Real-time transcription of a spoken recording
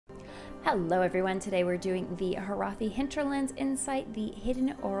Hello everyone, today we're doing the Harathi Hinterlands inside the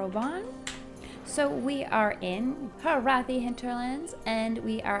hidden Ourobon. So we are in Harathi Hinterlands and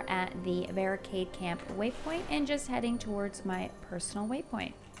we are at the barricade camp waypoint and just heading towards my personal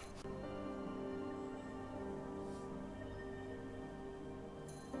waypoint.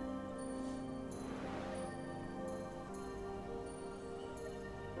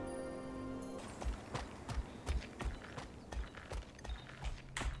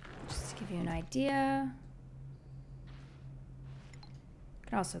 Give you an idea. You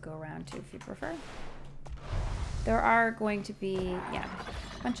can also go around too if you prefer. There are going to be, yeah,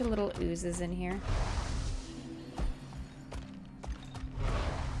 a bunch of little oozes in here.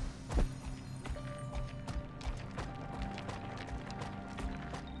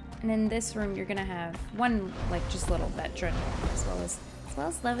 And in this room, you're gonna have one, like, just little veteran, as well as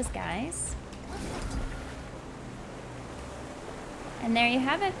Lovis guys. And there you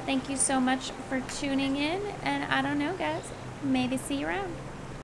have it. Thank you so much for tuning in. And I don't know, guys. Maybe see you around.